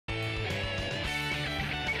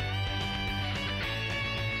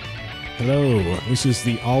Hello, this is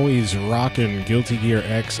the always rockin' Guilty Gear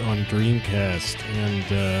X on Dreamcast, and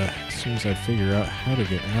as soon as I figure out how to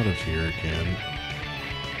get out of here again,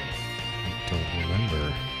 I don't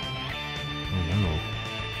remember. Oh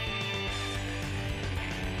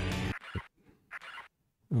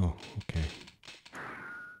no. Oh, okay.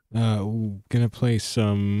 Gonna play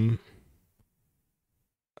some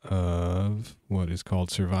of what is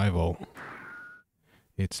called Survival.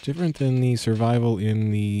 It's different than the survival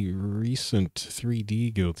in the recent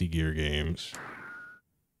 3D Guilty Gear games.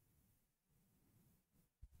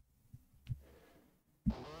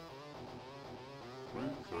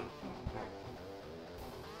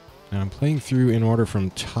 And I'm playing through in order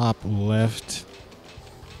from top left.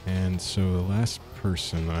 And so the last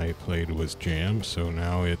person I played was Jam, so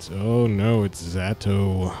now it's, oh no, it's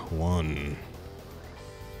Zato-One.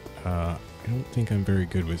 I don't think I'm very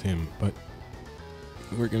good with him, but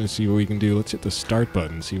we're going to see what we can do. Let's hit the start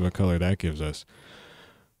button, see what color that gives us.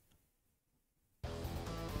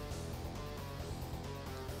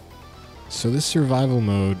 So this survival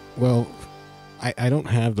mode, well, I don't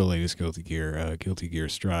have the latest Guilty Gear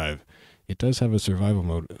Strive. It does have a survival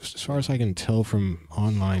mode. As far as I can tell from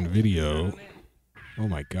online video, oh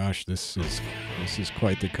my gosh, this is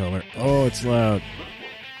quite the color. Oh, it's loud.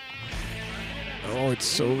 Oh, it's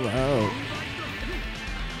so loud.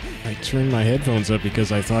 I turned my headphones up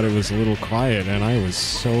because I thought it was a little quiet, and I was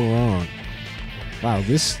so wrong. Wow,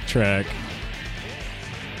 this track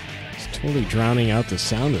is totally drowning out the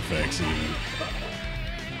sound effects even.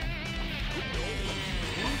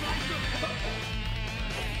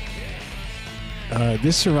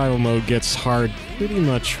 This survival mode gets hard pretty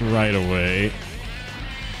much right away.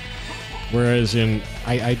 Whereas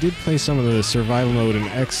I did play some of the survival mode in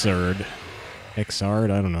Xrd.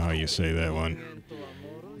 Xrd? I don't know how you say that one.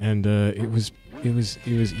 And it was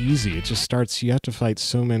easy. It just starts, you have to fight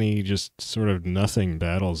so many just sort of nothing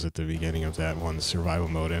battles at the beginning of that one survival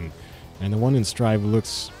mode, and the one in Strive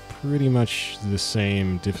looks pretty much the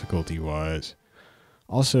same difficulty-wise.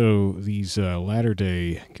 Also, these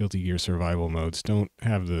latter-day Guilty Gear survival modes don't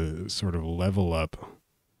have the sort of level-up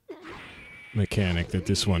mechanic that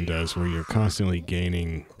this one does, where you're constantly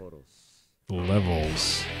gaining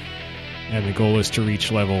levels, and the goal is to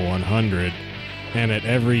reach level 100. And at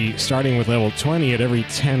starting with level 20, at every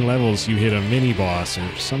 10 levels, you hit a mini-boss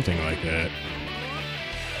or something like that.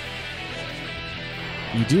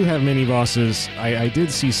 You do have mini-bosses. I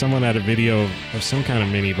did see someone had a video of some kind of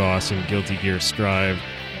mini-boss in Guilty Gear Strive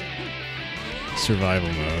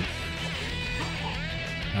survival mode.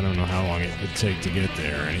 I don't know how long it would take to get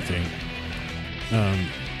there or anything.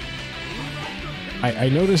 I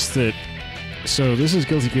noticed that, so this is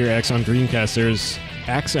Guilty Gear X on Dreamcast. There's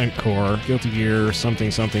Accent Core, Guilty Gear something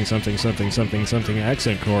something something something something something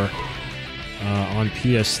Accent Core on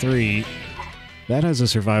PS3. That has a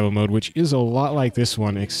survival mode, which is a lot like this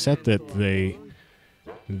one, except that they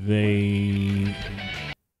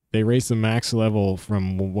raised the max level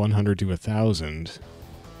from 100 to 1,000.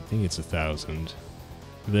 I think it's 1,000.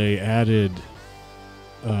 They added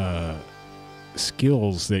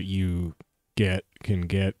skills that you can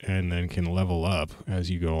get and then can level up as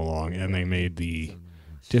you go along, and they made the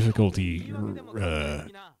difficulty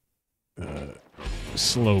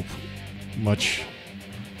slope much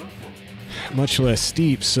less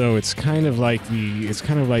steep, so it's kind of like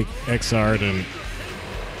Xrd and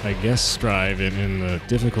I guess Strive in the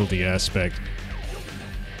difficulty aspect.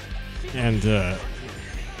 And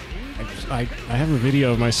I have a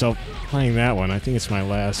video of myself playing that one. I think it's my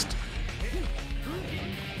last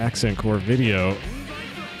Accent Core video,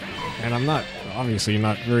 and I'm obviously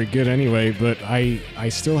not very good anyway, but I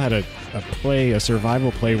still had a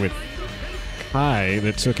survival play with Kai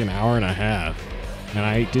that took an hour and a half, and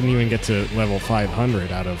I didn't even get to level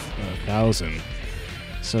 500 out of 1,000.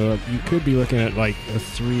 So you could be looking at like a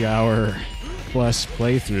 3-hour plus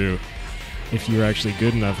playthrough if you're actually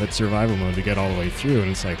good enough at survival mode to get all the way through, and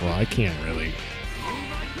it's like, well, I can't really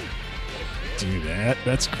do that.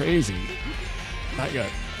 That's crazy. I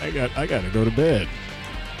gotta go to bed.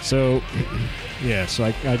 So, yeah, so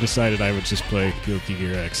I decided I would just play Guilty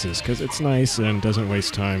Gear X's, because it's nice and doesn't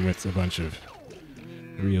waste time with a bunch of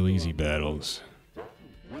real easy battles.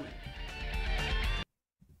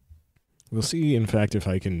 We'll see, in fact, if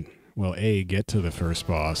I can, well, A, get to the first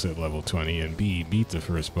boss at level 20, and B, beat the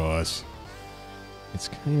first boss. It's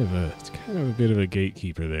kind of a bit of a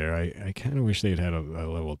gatekeeper there. I kind of wish they'd had a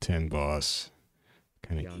level 10 boss,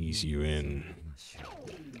 kind of ease you in.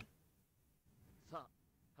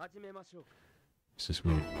 It's this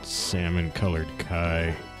weird salmon-colored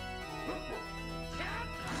Kai.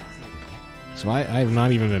 So I've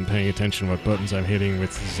not even been paying attention to what buttons I'm hitting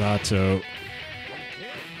with Zato.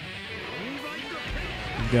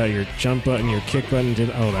 You got your jump button, your kick button.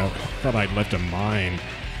 I thought I'd left a mine.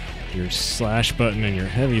 Your slash button and your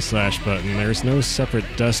heavy slash button. There's no separate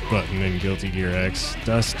dust button in Guilty Gear X.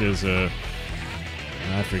 Dust is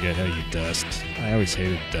I forget how you dust. I always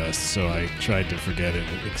hated dust, so I tried to forget it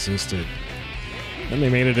existed. Then they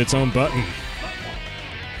made it its own button.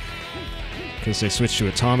 Because they switched to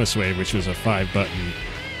a Thomas Wave, which was a 5-button,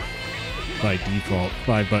 by default,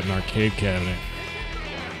 5-button arcade cabinet.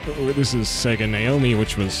 This is Sega Naomi,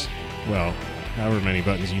 which was, well, however many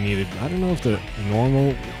buttons you needed. I don't know if the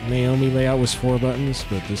normal Naomi layout was 4 buttons,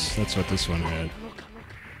 but that's what this one had.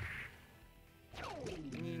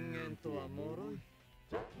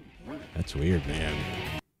 That's weird, man.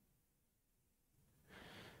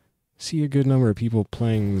 See a good number of people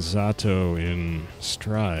playing Zato in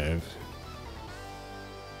Strive.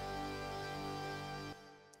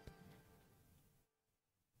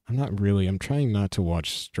 I'm trying not to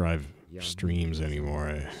watch Strive streams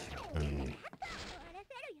anymore.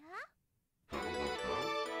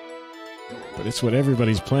 But it's what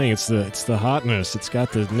everybody's playing. It's the hotness. It's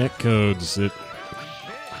got the netcodes that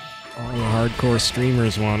all the hardcore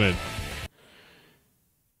streamers wanted.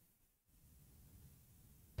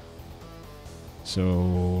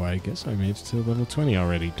 So I guess I made it to level 20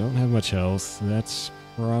 already. Don't have much health. That's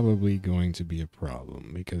probably going to be a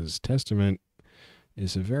problem because Testament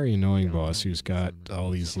is a very annoying boss who's got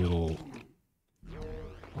all these little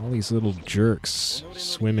jerks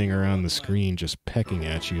swimming around the screen just pecking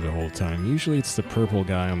at you the whole time. Usually it's the purple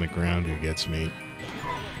guy on the ground who gets me.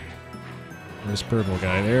 Where's purple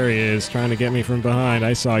guy? There he is, trying to get me from behind.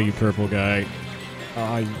 I saw you, purple guy.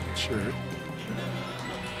 Ah, you jerk.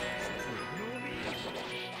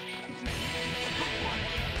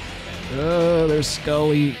 Oh, there's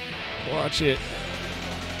Scully. Watch it.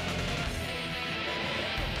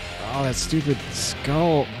 Oh, that stupid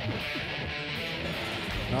skull.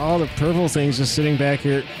 Oh, the purple thing's just sitting back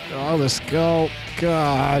here. Oh, the skull.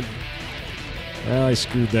 God. Well, I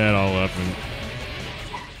screwed that all up and...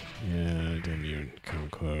 yeah, I didn't even come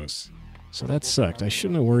close. So that sucked. I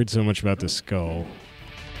shouldn't have worried so much about the skull.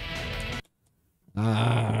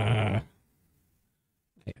 Ah.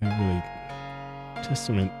 I really...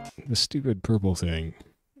 Testament, the stupid purple thing.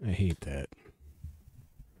 I hate that.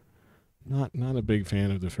 Not a big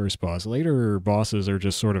fan of the first boss. Later bosses are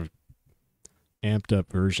just sort of amped up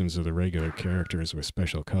versions of the regular characters with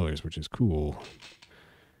special colors, which is cool.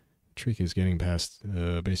 The trick is getting past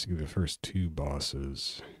basically the first 2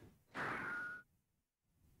 bosses.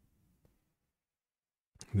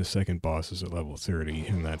 The second boss is at level 30,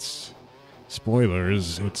 and that's...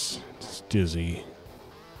 spoilers, it's Dizzy.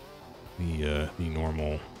 The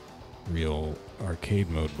normal, real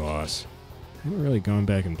arcade mode boss. I haven't really gone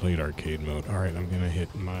back and played arcade mode. Alright, I'm gonna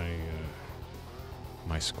hit my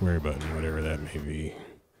my square button, whatever that may be.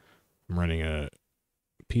 I'm running a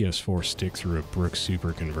PS4 stick through a Brook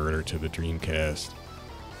Super Converter to the Dreamcast.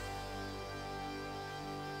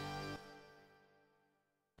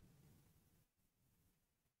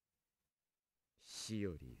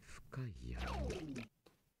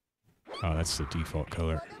 Oh, that's the default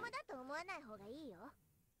color.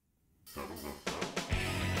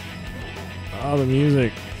 Oh, the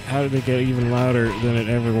music. How did it get even louder than it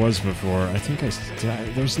ever was before? I think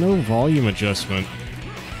there's no volume adjustment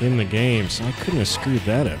in the game, so I couldn't have screwed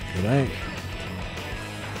that up, could I?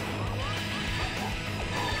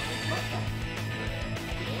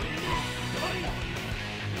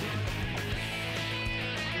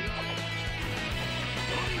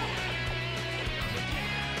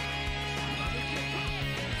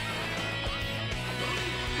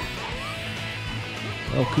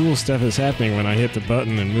 Well, cool stuff is happening when I hit the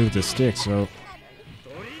button and move the stick, so...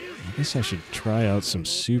 I guess I should try out some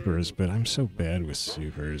supers, but I'm so bad with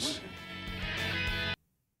supers.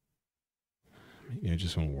 Maybe I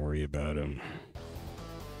just won't worry about them.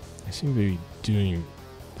 I seem to be doing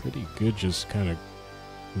pretty good just kind of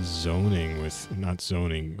zoning with... not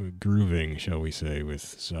zoning, grooving, shall we say, with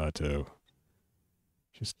Zato.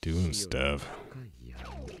 Just doing stuff.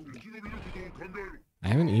 I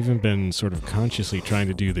haven't even been sort of consciously trying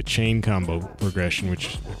to do the chain combo progression,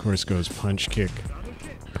 which of course goes punch kick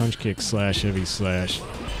slash heavy slash.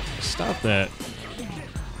 Stop that.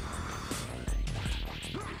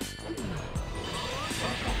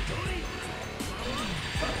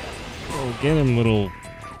 Oh, get him, little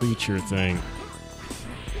creature thing.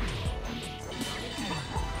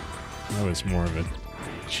 That was more of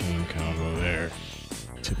a chain combo there.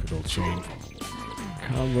 Typical chain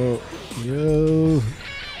combo. Yo.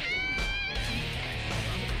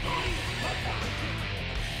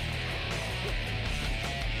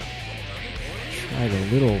 Tried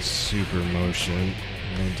a little super motion.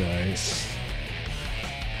 No dice.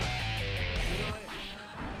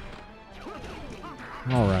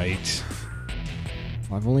 Alright.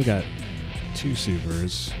 Well, I've only got 2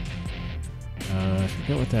 supers. I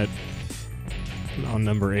forget what that... On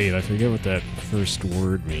number 8, I forget what that first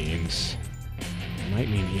word means. It might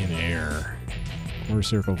mean in air. Quarter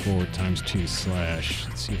circle forward times 2 slash.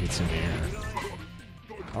 Let's see if it's in air.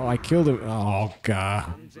 Oh, I killed him. Oh,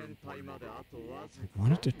 God. I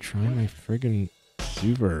wanted to try my friggin'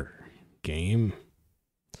 super game.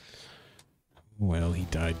 Well, he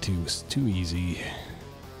died too. It's too easy.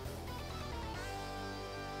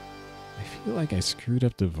 I feel like I screwed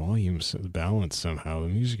up the volume, the balance somehow. The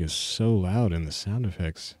music is so loud and the sound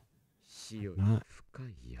effects. Not.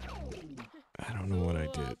 I don't know what I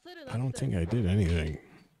did. I don't think I did anything.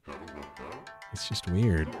 It's just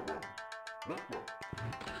weird.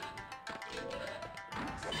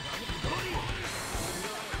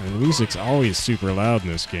 And the music's always super loud in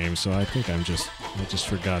this game, so I think I just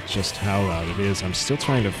forgot just how loud it is. I'm still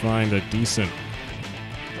trying to find a decent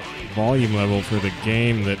volume level for the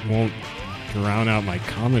game that won't drown out my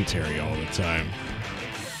commentary all the time.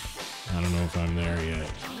 I don't know if I'm there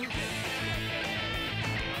yet.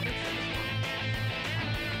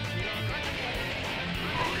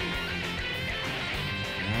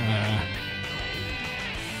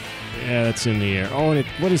 Yeah, that's in the air. Oh, and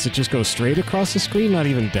what is it? Just go straight across the screen? Not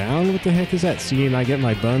even down? What the heck is that? See, and I get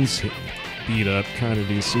my buns beat up trying to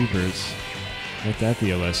do supers. Let that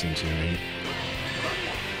be a lesson to me.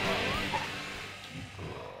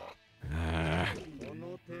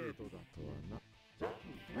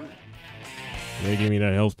 They give me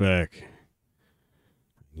that health back.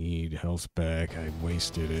 I need health back. I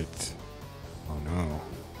wasted it. Oh no.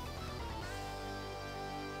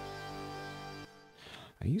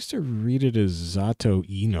 I used to read it as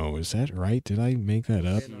Zato-Ino. Is that right? Did I make that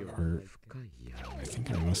up? Or I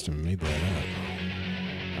think I must have made that up.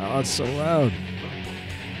 Oh, it's so loud.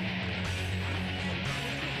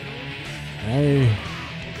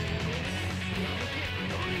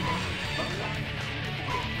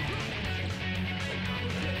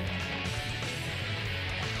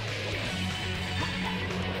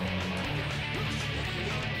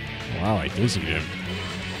 Wow, I dizzied him.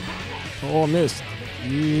 Oh, I missed.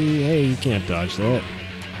 Hey, you can't dodge that.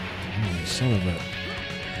 Oh, son of a...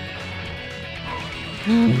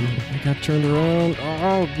 I got turned around.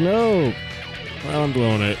 Oh, no. Well, I'm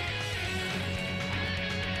blowing it.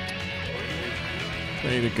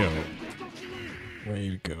 Way to go. Way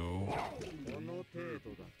to go.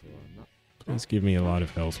 Please give me a lot of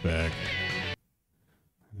health back.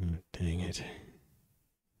 Oh, dang it.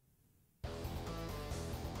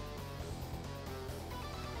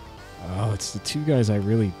 Oh, it's the 2 guys I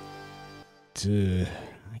really... I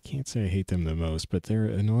can't say I hate them the most, but they're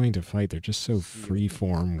annoying to fight. They're just so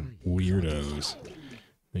freeform weirdos.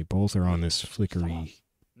 They both are on this flickery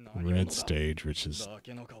red stage, which is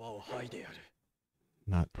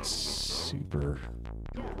not super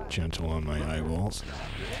gentle on my eyeballs.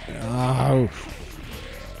 Oh!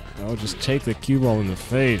 Oh, just take the cue ball in the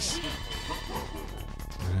face.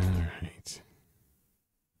 Alright.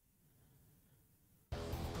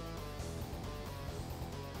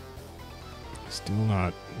 Still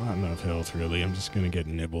not enough health, really. I'm just gonna get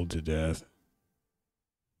nibbled to death.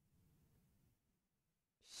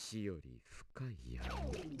 Yeah,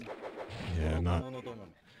 not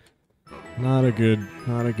a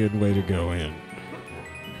good way to go in.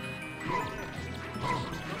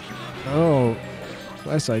 Oh,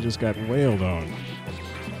 plus I just got wailed on.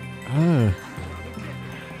 Ah.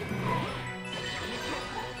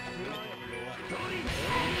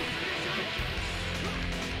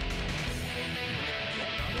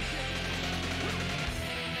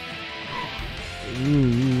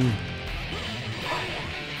 Ooh.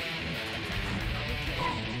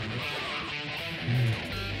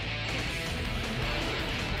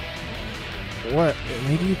 What?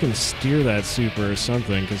 Maybe you can steer that super or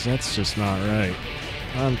something, because that's just not right.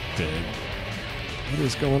 I'm dead. What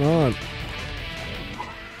is going on?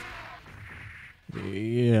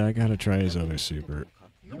 Yeah, I gotta try his other super.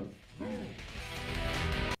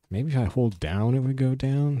 Maybe if I hold down, it would go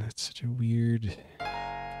down? That's such a weird...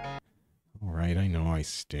 Alright, I know I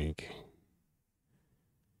stink.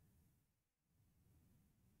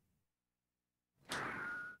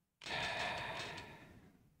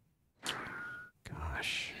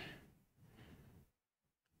 Gosh.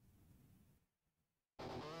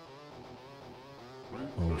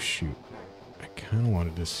 Oh, shoot. I kind of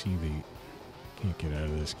wanted to see the... Can't get out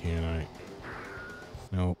of this, can I?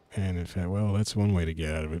 Nope. And in fact, well, that's one way to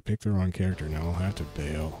get out of it. Pick the wrong character. Now I'll have to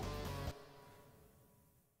bail.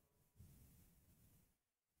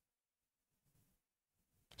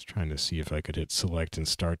 was trying to see if I could hit select and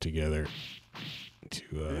start together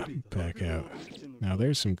to back out. Now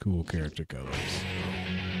there's some cool character colors.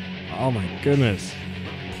 Oh my goodness.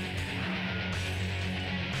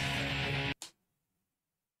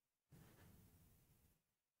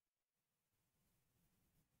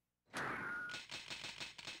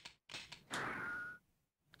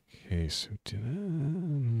 Okay, so did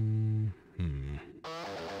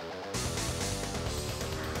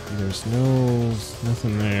There's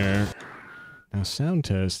nothing there. Now sound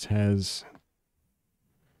test has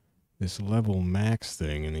this level max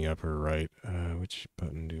thing in the upper right. Which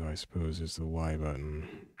button do I suppose is the Y button?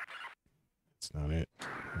 That's not it.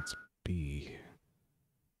 That's B.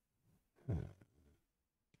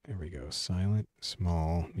 There we go. Silent,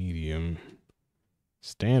 small, medium,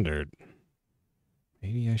 standard.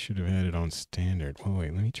 Maybe I should have had it on standard. Oh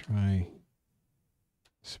wait, let me try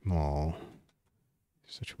small.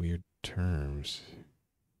 Such weird terms.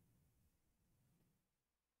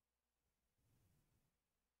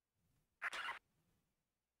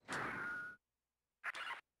 I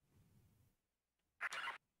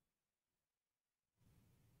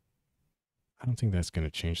don't think that's going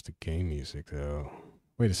to change the game music, though.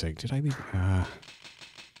 Wait a sec. Did I leave?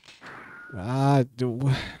 I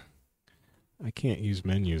can't use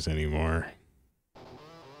menus anymore. I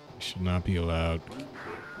should not be allowed.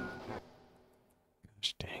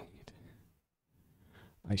 Gosh dang it.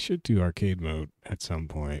 I should do arcade mode at some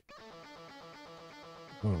point.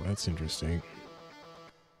 Oh, that's interesting.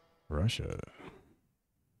 Russia.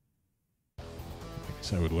 I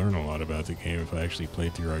guess I would learn a lot about the game if I actually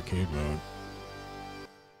played through arcade mode.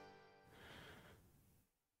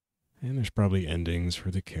 And there's probably endings for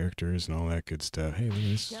the characters and all that good stuff. Hey, look at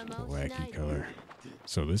this wacky color.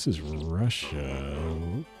 So this is Russia.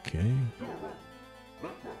 Okay.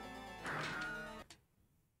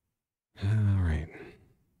 Alright.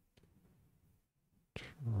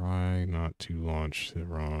 Try not to launch the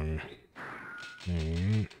wrong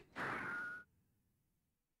thing.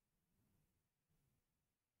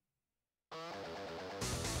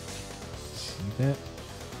 See that?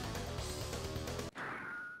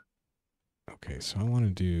 Okay, so I want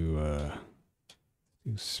to do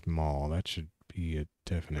small. That should be a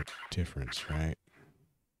definite difference, right?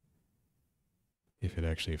 If it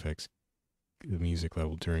actually affects the music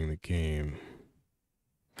level during the game.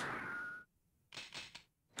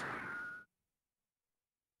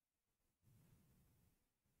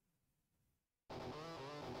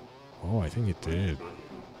 Oh, I think it did.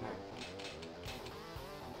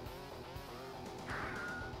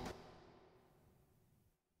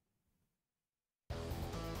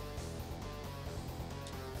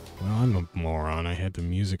 Well, I'm a moron. I had the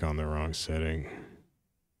music on the wrong setting.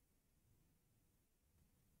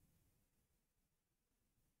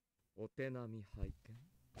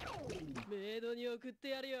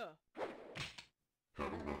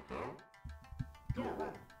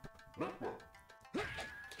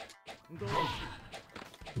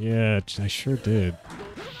 Yeah, I sure did.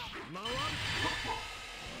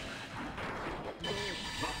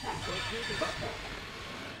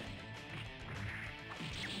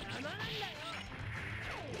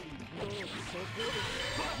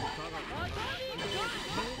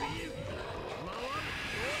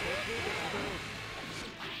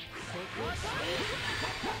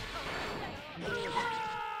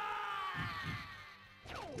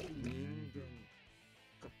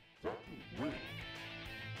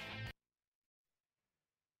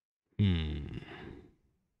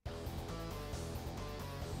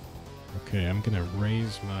 Okay, I'm gonna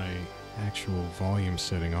raise my actual volume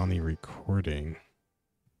setting on the recording.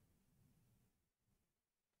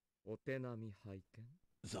 Okay,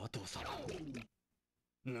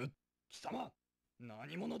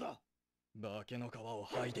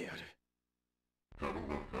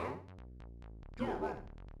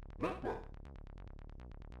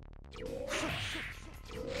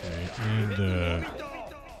 and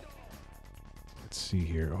let's see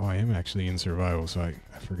here. Oh, I am actually in survival, so I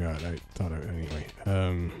forgot. I thought anyway.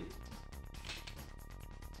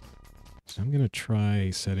 So I'm gonna try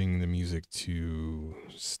setting the music to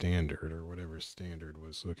standard, or whatever standard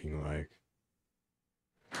was looking like.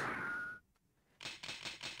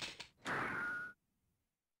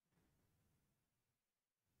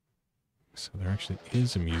 So there actually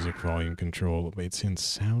is a music volume control. It's in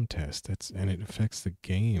sound test. And it affects the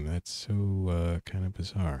game. That's so kind of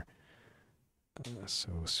bizarre.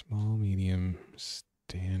 So small, medium,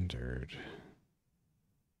 standard.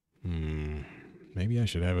 Maybe I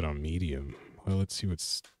should have it on medium. Well, let's see what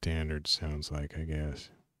standard sounds like, I guess.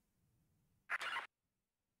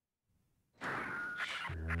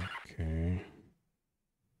 Sure, okay.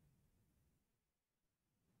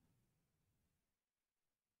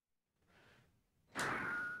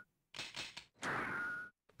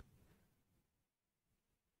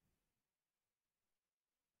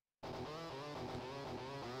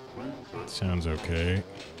 Sounds okay,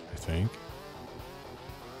 I think.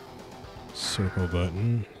 Circle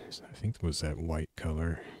button. I think it was that white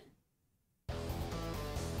color.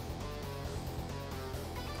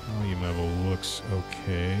 Volume level looks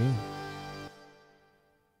okay.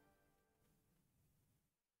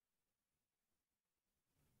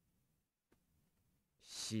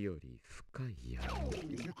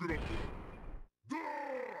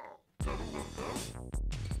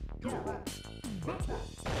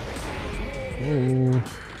 Oh.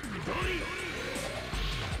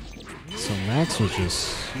 So Max was just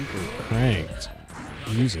super cranked,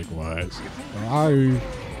 music-wise. I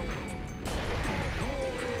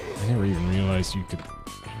never even realized you could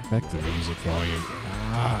affect the music volume.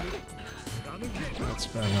 Ah, that's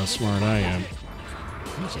about how smart I am.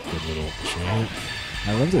 That's a good little chant.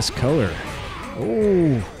 I love this color.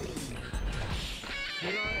 Oh!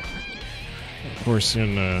 Of course,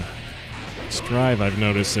 in Strive, I've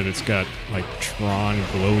noticed that it's got like Tron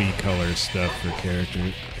glowy color stuff for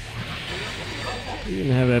characters. We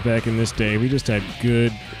didn't have that back in this day. We just had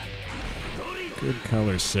good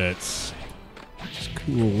color sets. Just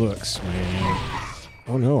cool looks, man.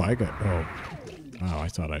 Oh no, I got... Oh. Wow, I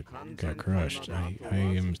thought I got crushed. I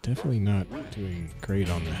am definitely not doing great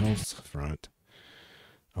on the health front.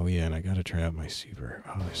 Oh yeah, and I gotta try out my super.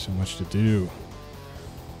 Oh, there's so much to do.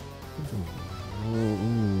 Oh,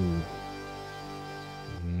 ooh.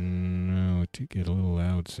 No, it did get a little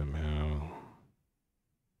loud somehow.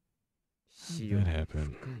 How did that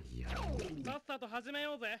happen?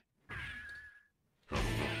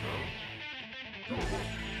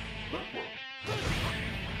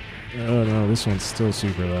 Oh no, this one's still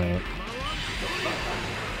super loud.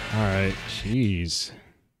 Alright, jeez.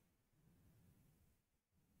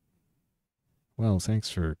 Well, thanks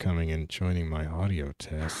for coming and joining my audio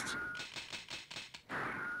test.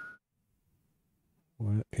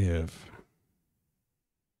 What if...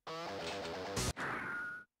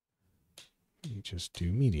 you just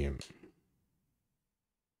do medium?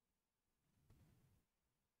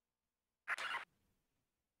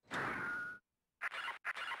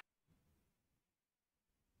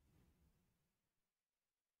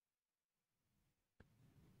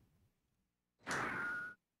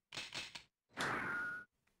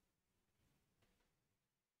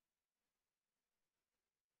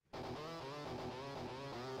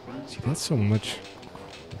 See, that's so much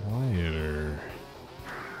quieter.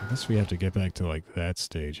 I guess we have to get back to, like, that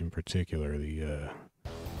stage in particular, the,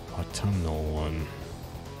 autumnal one.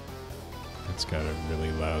 That's got a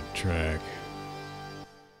really loud track.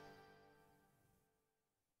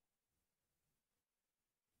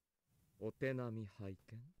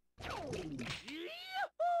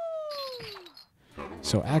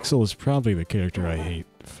 So Axel is probably the character I hate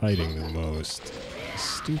fighting the most.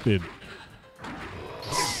 Stupid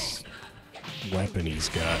weapon he's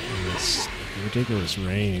got in this ridiculous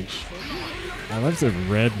range. I love the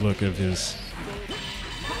red look of his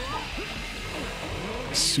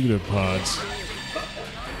pseudopods.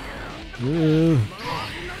 Ooh.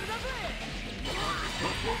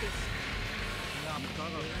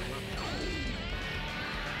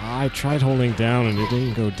 I tried holding down and it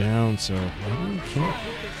didn't go down, so maybe you can't.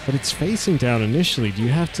 But it's facing down initially. Do you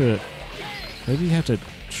have to... maybe you have to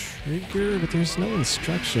trigger? But there's no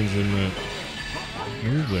instructions in the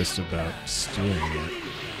move list about steering it.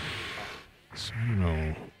 So I don't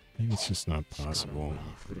know. Maybe it's just not possible.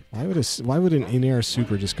 Why would an in-air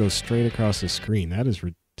super just go straight across the screen? That is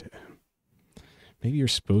maybe you're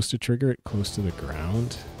supposed to trigger it close to the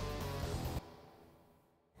ground?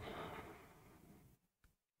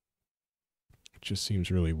 It just seems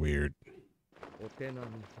really weird.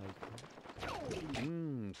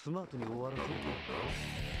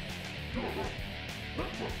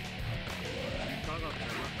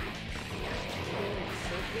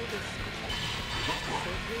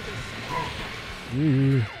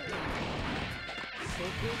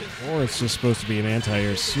 Or it's just supposed to be an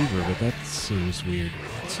anti-air super, but that seems weird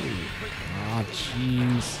too. Ah,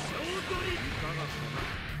 jeez.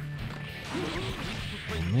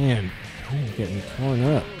 Oh, man, I'm getting torn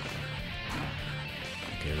up.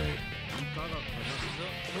 Okay, right.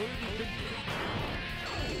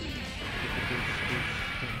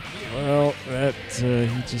 Well, that,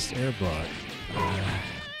 he just airblocked. I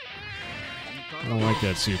don't like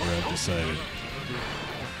that super, I've decided.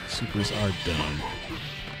 Supers are dumb.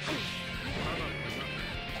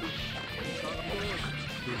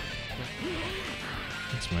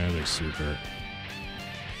 That's my other super.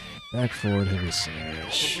 Back forward heavy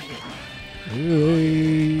slash.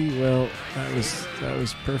 Really? Well, that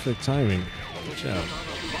was perfect timing. Good job.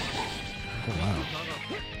 Oh wow.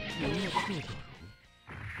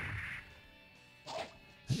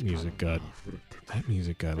 That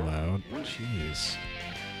music got loud. Jeez.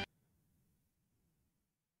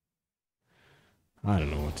 I don't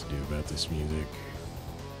know what to do about this music.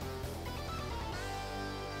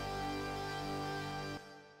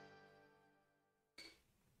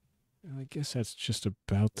 I guess that's just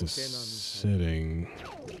about the setting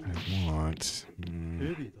I want.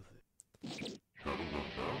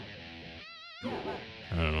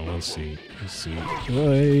 I don't know, we'll see. We'll see.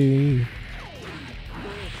 Hey.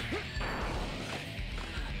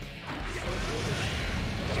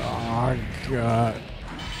 Oh, God.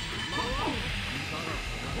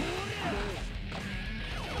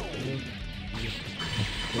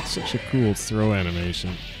 That's such a cool throw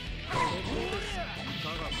animation.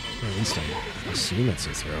 At least I assume it's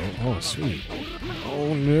a throw. Oh, sweet.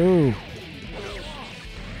 Oh, no.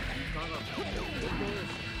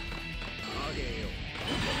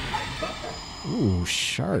 Ooh,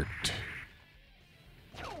 shart.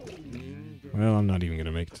 Well, I'm not even going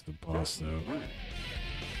to make it to the boss, though.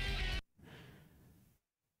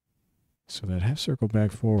 So that half circle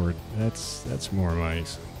back forward, that's more my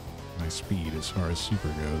speed as far as super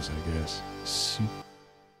goes, I guess.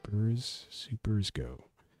 Supers go.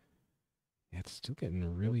 Yeah, it's still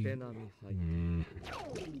getting really... Hang on.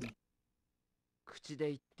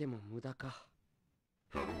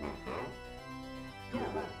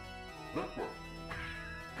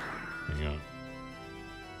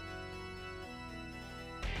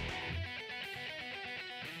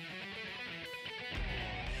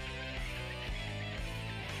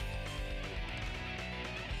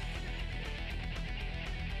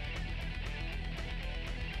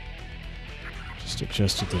 Just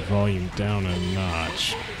adjusted the volume down a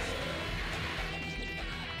notch.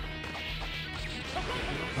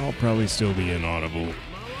 I'll probably still be inaudible.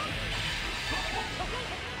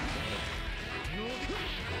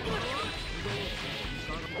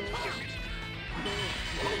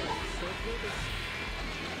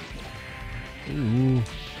 Ooh.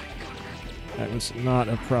 That was not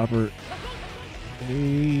a proper...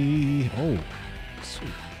 Oh.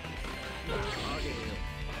 Sweet.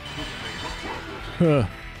 Huh.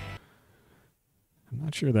 I'm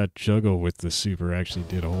not sure that juggle with the super actually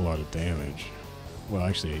did a whole lot of damage. Well,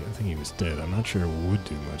 actually, I think he was dead. I'm not sure it would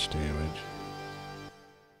do much damage.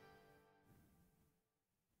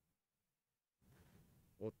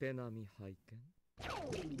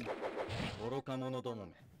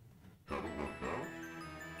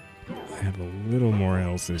 I have a little more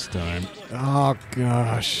health this time. Oh,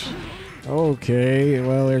 gosh. Okay,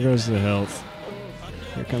 well, there goes the health.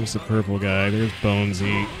 Here comes the purple guy. There's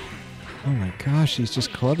Bonesy. Oh my gosh, he's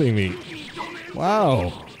just clubbing me.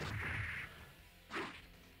 Wow.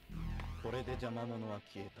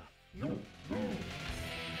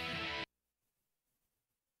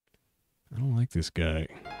 I don't like this guy.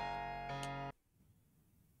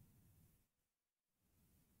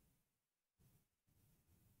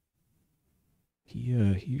 He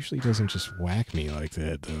usually doesn't just whack me like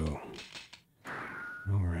that, though.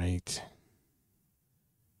 All right.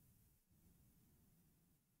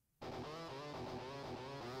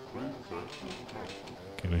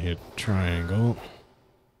 Gonna hit triangle.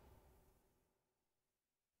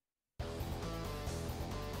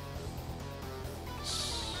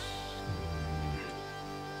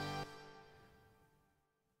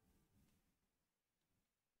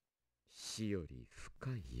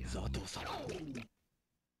 Zato-sama.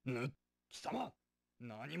 貴様、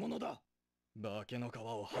何者だ? 化けの皮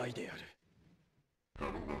を剥いでやる。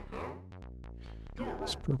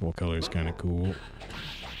 This purple color is kind of cool.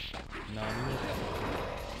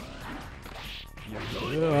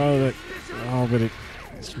 Oh, but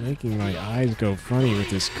it's making my eyes go funny with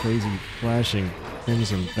this crazy flashing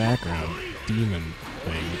crimson background demon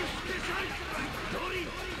thing.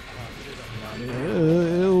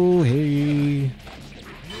 Oh, hey.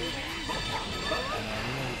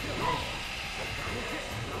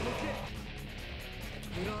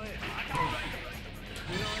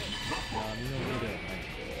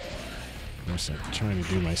 Of course, I'm trying to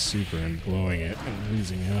do my super and blowing it and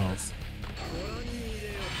losing health.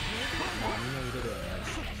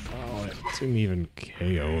 Oh, it didn't even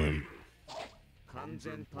KO him.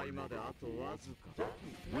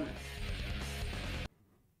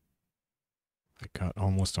 I got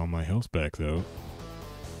almost all my health back, though.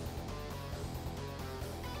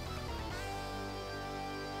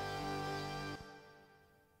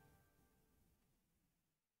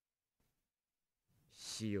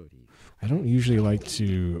 I don't usually like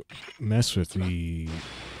to mess with the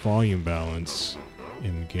volume balance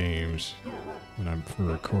in games when I'm for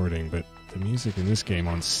recording, but the music in this game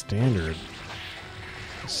on standard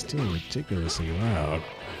is still ridiculously loud.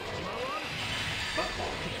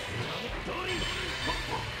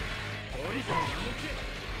 Oh,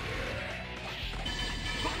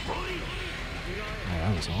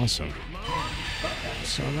 that was awesome.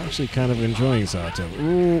 So I'm actually kind of enjoying Zato.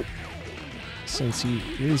 Ooh. Since he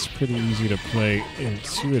is pretty easy to play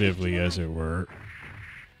intuitively, as it were.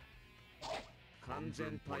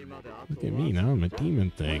 Look at me, now I'm a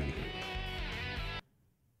demon thing.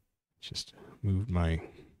 Just moved my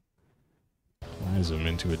plasm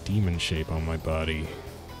into a demon shape on my body.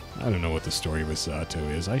 I don't know what the story with Zato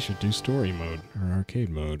is. I should do story mode, or arcade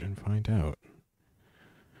mode, and find out.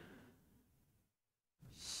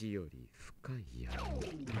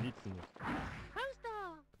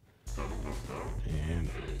 And...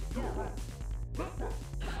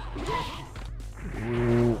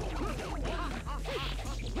 Ooh.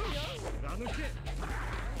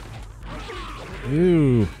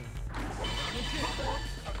 Ew.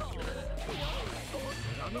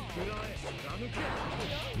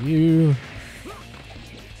 You.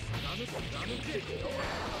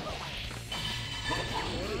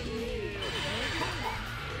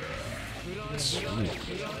 Sweet.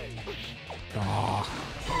 Oh.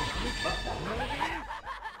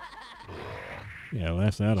 Yeah,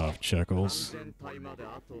 laugh that off, Chuckles.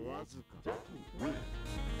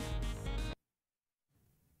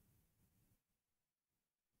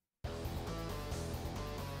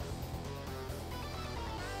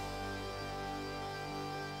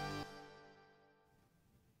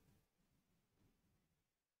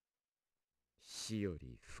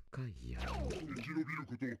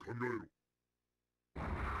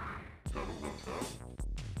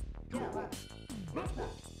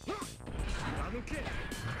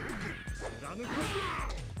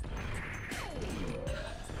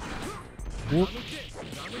 Whoop.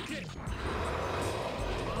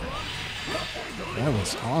 That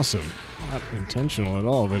was awesome. Not intentional at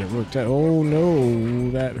all, but it worked out. Oh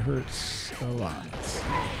no, that hurts a lot.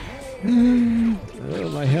 Oh,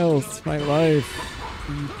 my health, my life.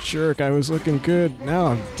 You jerk, I was looking good. Now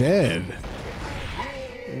I'm dead.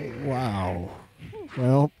 Wow.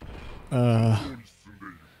 Well, I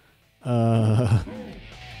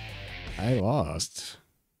lost.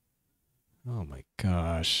 Oh my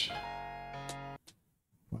gosh.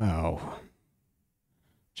 Wow.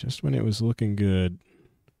 Just when it was looking good,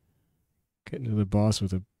 getting to the boss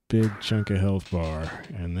with a big chunk of health bar,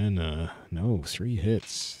 and then, no, 3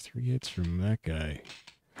 hits. 3 hits from that guy.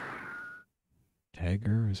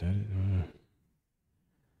 Tagger, is that it?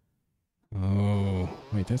 Oh,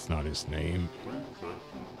 wait, that's not his name.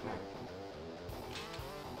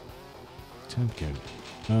 Potemkin.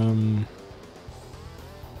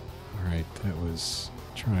 Alright, that was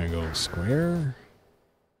triangle, square.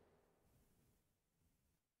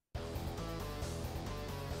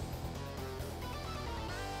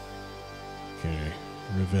 Okay,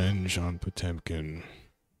 revenge on Potemkin.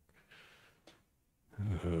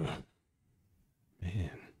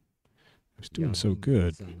 Man, I was doing so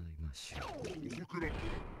good.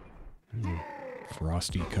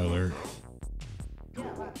 Frosty color.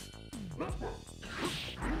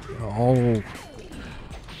 Oh.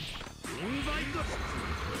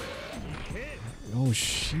 Oh,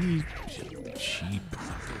 sheep. Sheep.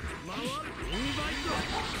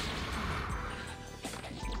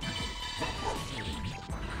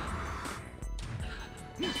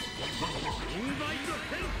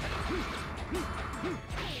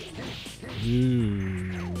 Ooh,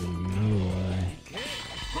 no way.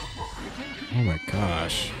 Oh my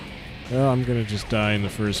gosh. Well, I'm gonna just die in the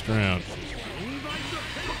first round.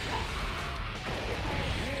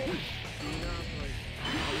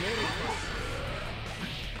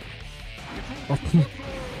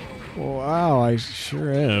 Wow, I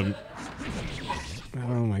sure am.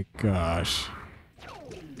 Oh my gosh.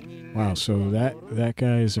 Wow, so that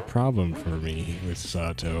guy is a problem for me with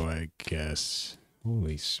Zato, I guess.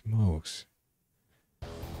 Holy smokes.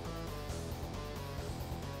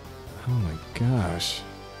 Oh my gosh.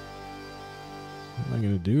 What am I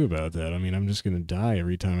going to do about that? I mean, I'm just going to die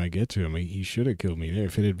every time I get to him. He should have killed me there.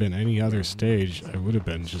 If it had been any other stage, I would have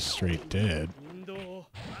been just straight dead.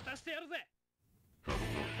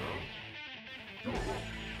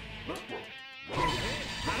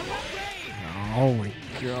 Oh my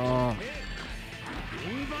god.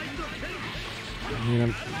 I mean,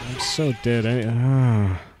 I'm so dead.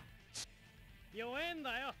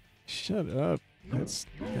 Shut up. That's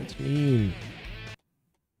mean.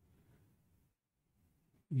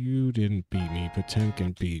 You didn't beat me.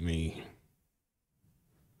 Potemkin beat me.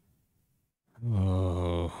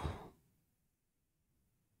 Oh.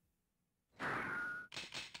 I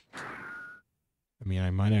mean, I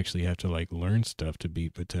might actually have to, like, learn stuff to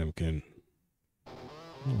beat Potemkin. I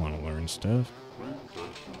don't want to learn stuff.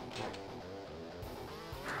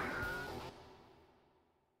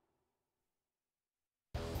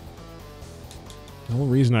 The whole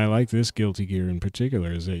reason I like this Guilty Gear in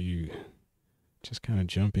particular is that you just kind of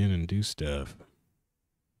jump in and do stuff.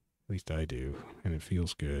 At least I do, and it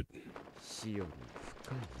feels good.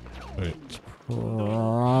 But it's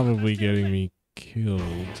probably getting me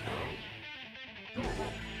killed.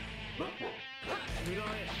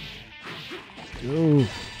 Go!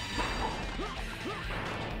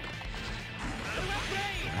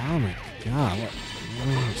 Oh my god, what?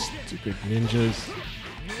 Oh, stupid ninjas.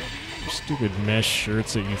 Stupid mesh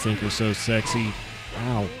shirts that you think are so sexy.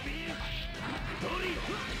 Ow.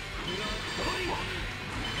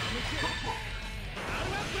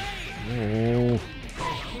 Oh.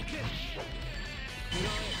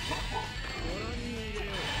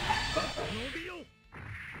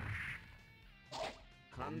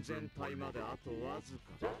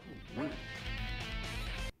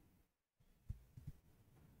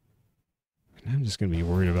 I'm just going to be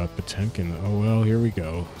worried about Potemkin. Oh well, here we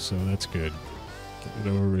go. So that's good. Get it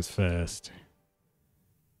over with fast.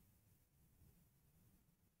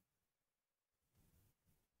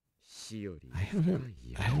 I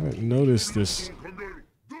haven't noticed this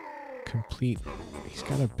complete... He's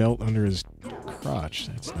got a belt under his crotch.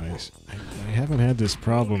 That's nice. I haven't had this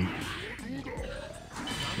problem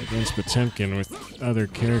against Potemkin with other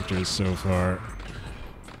characters so far.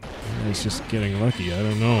 He's just getting lucky. I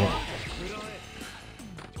don't know.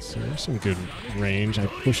 So there's some good range. I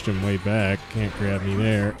pushed him way back. Can't grab me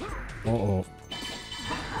there. Uh-oh.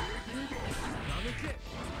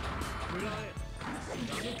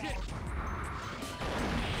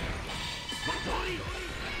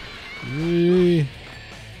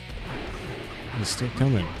 He's still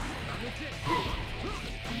coming.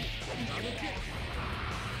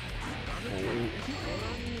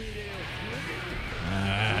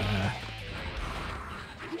 Ah.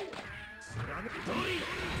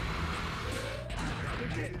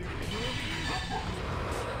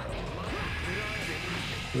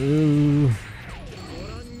 Ooh.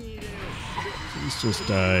 Please just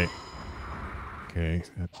die. Okay,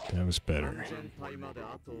 that was better.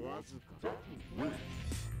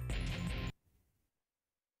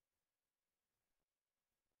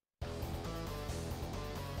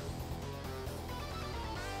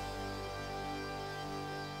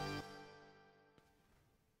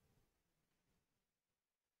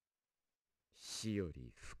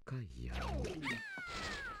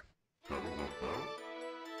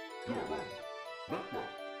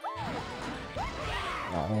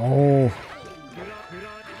 Oh.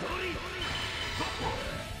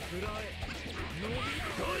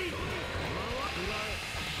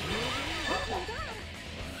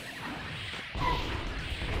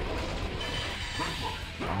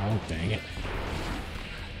 Oh, dang it.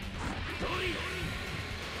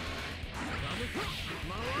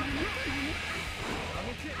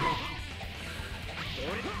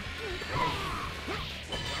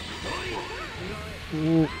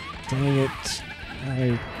 Ooh, dang it.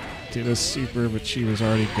 I did a super, but she was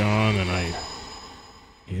already gone, and I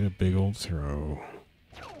ate a big old throw.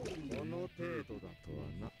 Give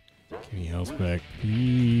me health back,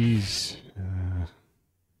 please.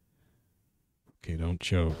 Okay, don't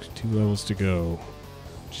choke. 2 levels to go.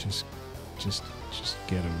 Just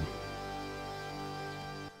get him.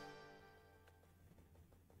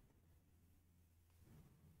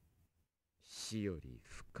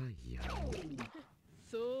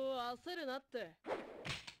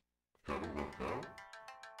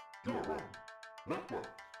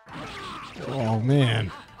 Oh man.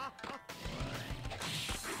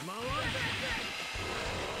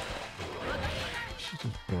 She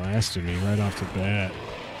just blasted me right off the bat.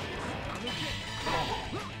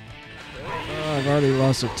 Oh, I've already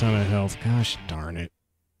lost a ton of health. Gosh darn it.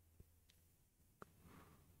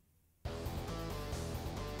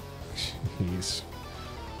 Jeez.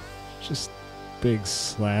 Just big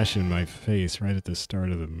slash in my face right at the start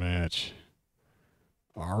of the match.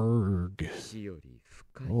 Arg.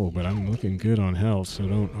 Oh, but I'm looking good on health, so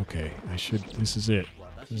don't... Okay, I should... This is it.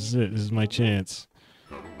 This is it. This is my chance.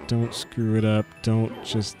 Don't screw it up. Don't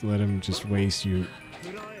just let him just waste you.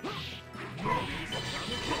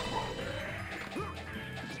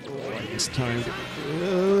 Oh, it's time to...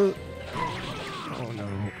 oh, no.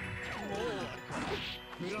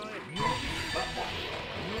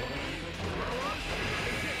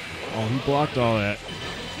 Oh, he blocked all that.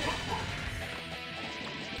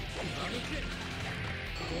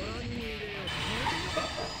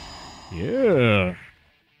 Yeah.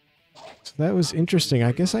 So that was interesting.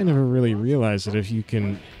 I guess I never really realized that if you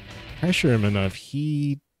can pressure him enough,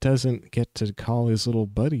 he doesn't get to call his little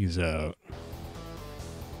buddies out.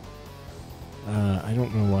 I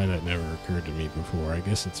don't know why that never occurred to me before. I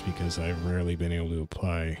guess it's because I've rarely been able to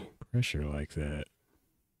apply pressure like that.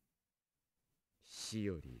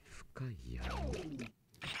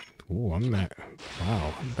 Ooh, I'm not...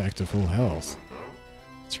 Wow, I'm back to full health.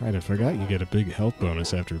 That's right, I forgot you get a big health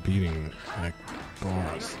bonus after beating that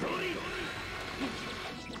boss.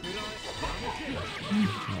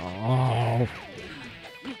 Oh.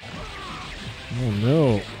 Oh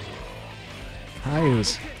no. Kai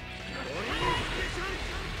is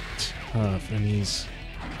tough, and he's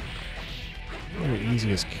the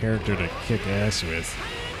easiest character to kick ass with.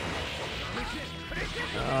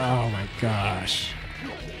 Oh my gosh.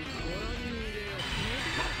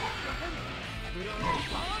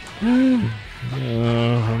 Oh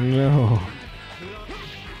no.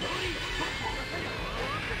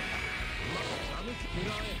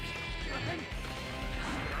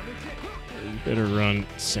 You better run,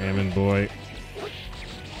 salmon boy.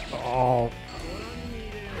 Oh.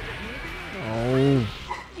 Oh.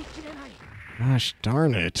 Gosh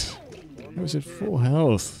darn it. I was at full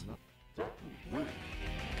health.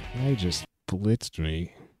 I just blitzed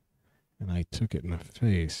me, and I took it in the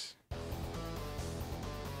face.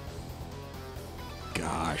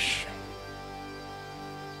 Gosh.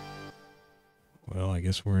 Well, I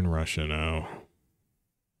guess we're in Russia now.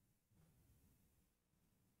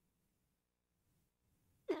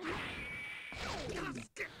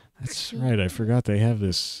 That's right, I forgot they have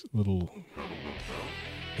this little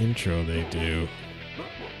intro they do.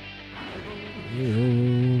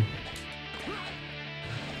 Ew.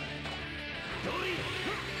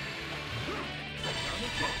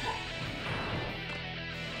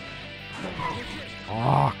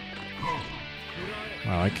 Oh.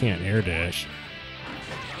 Wow, I can't air dash.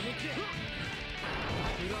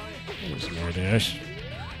 There's an air dash.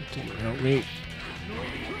 Didn't help me.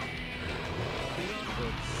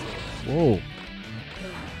 Whoa.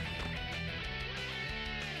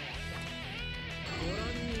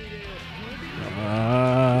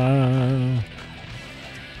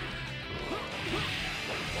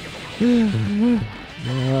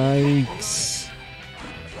 Yikes.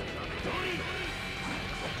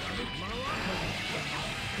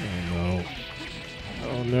 Oh no.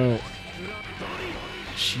 Oh no.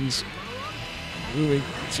 She's moving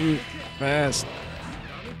too fast.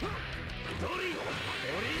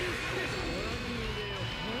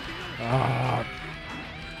 Ah.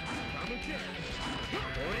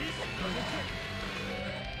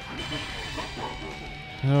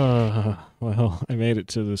 Well, I made it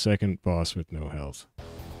to the second boss with no health.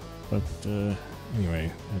 But,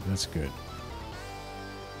 anyway, that's good.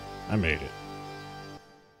 I made it.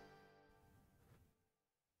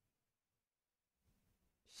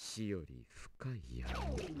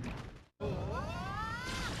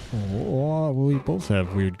 Oh, well, we both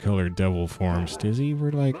have weird colored devil forms, Dizzy.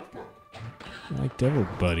 We're like devil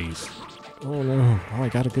buddies. Oh no. Oh, I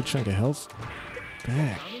got a good chunk of health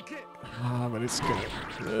back. Ah, but it's gonna...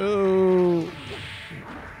 No!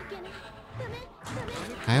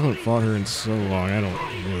 I haven't fought her in so long, I don't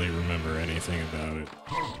really remember anything about it.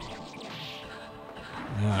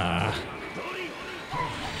 Ah.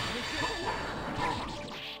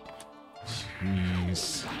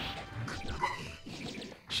 Jeez.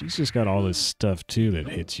 She's just got all this stuff, too, that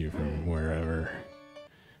hits you from wherever.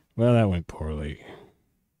 Well, that went poorly.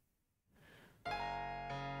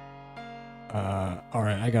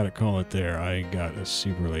 Alright, I gotta call it there. I got a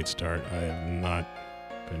super late start. I have not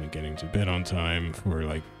been getting to bed on time for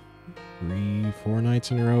like 3-4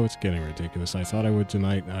 nights in a row. It's getting ridiculous. I thought I would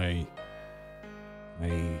tonight. I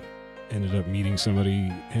ended up meeting somebody,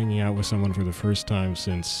 hanging out with someone for the first time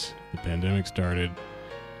since the pandemic started.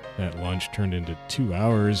 That lunch turned into 2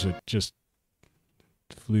 hours. It just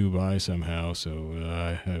flew by somehow, so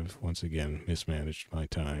I have once again mismanaged my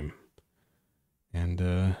time.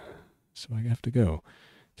 And, so I have to go.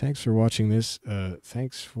 Thanks for watching this.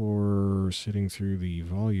 Thanks for sitting through the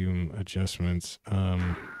volume adjustments.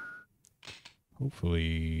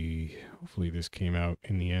 Hopefully this came out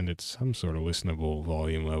in the end at some sort of listenable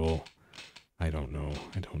volume level. I don't know.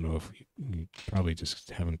 I don't know if you probably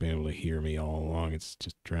just haven't been able to hear me all along. It's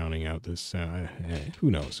just drowning out this sound.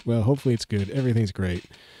 Who knows? Well, hopefully it's good. Everything's great.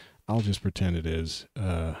 I'll just pretend it is.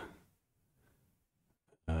 Yeah.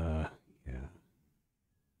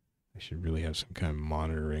 I should really have some kind of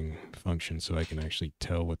monitoring function so I can actually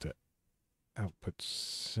tell what the output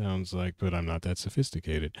sounds like, but I'm not that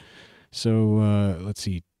sophisticated. So, let's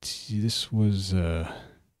see. This was, this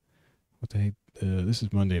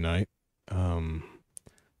is Monday night.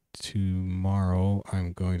 Tomorrow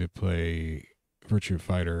I'm going to play Virtua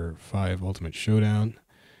Fighter 5 Ultimate Showdown.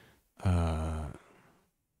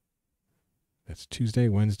 That's Tuesday.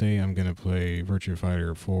 Wednesday, I'm going to play Virtua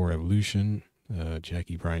Fighter 4 Evolution,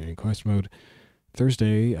 Jackie Bryant in Quest Mode.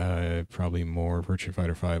 Thursday, probably more Virtua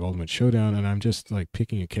Fighter 5 Ultimate Showdown, and I'm just like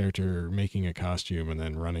picking a character, making a costume, and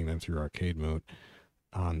then running them through arcade mode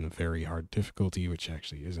on very hard difficulty, which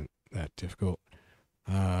actually isn't that difficult.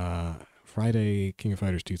 Friday, King of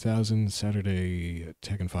Fighters 2000. Saturday,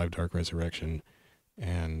 Tekken 5 Dark Resurrection.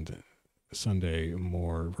 And Sunday,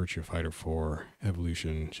 more Virtua Fighter 4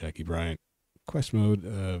 Evolution, Jackie Bryant. Quest mode,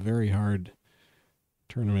 very hard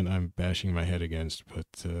tournament I'm bashing my head against, but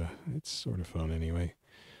it's sort of fun anyway.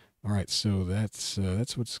 All right, so that's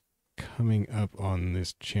what's coming up on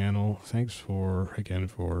this channel. Thanks for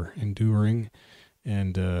enduring,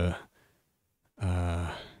 and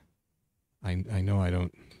I know I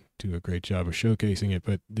don't do a great job of showcasing it,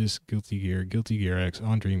 but this Guilty Gear X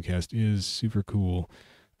on Dreamcast is super cool.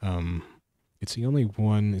 It's the only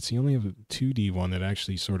one, it's the only 2D one that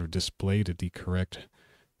actually sort of displayed at the correct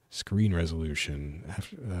screen resolution.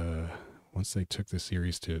 After, once they took the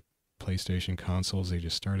series to PlayStation consoles, they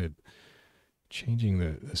just started changing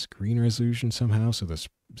the screen resolution somehow, so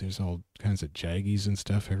there's all kinds of jaggies and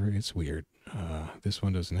stuff. It's weird. This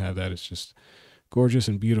one doesn't have that. It's just gorgeous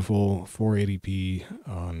and beautiful 480p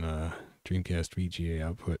on Dreamcast VGA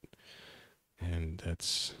output. And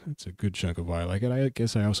that's a good chunk of why I like it. I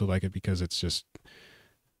guess I also like it because it's just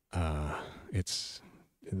they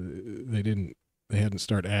hadn't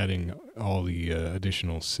started adding all the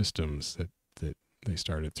additional systems that they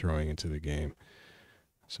started throwing into the game.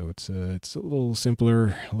 So it's a little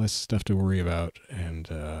simpler, less stuff to worry about, and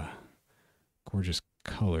gorgeous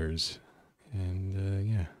colors. And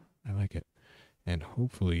yeah, I like it. And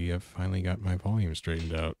hopefully I've finally got my volume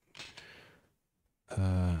straightened out.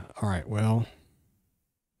 All right, well,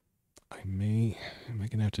 am I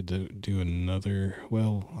gonna have to do another,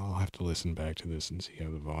 well, I'll have to listen back to this and see how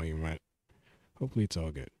the volume went. Hopefully it's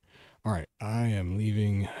all good. All right, I am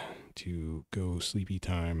leaving to go sleepy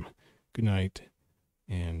time. Good night.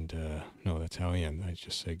 And no, that's how I end. I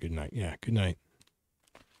just say good night. Yeah, good night.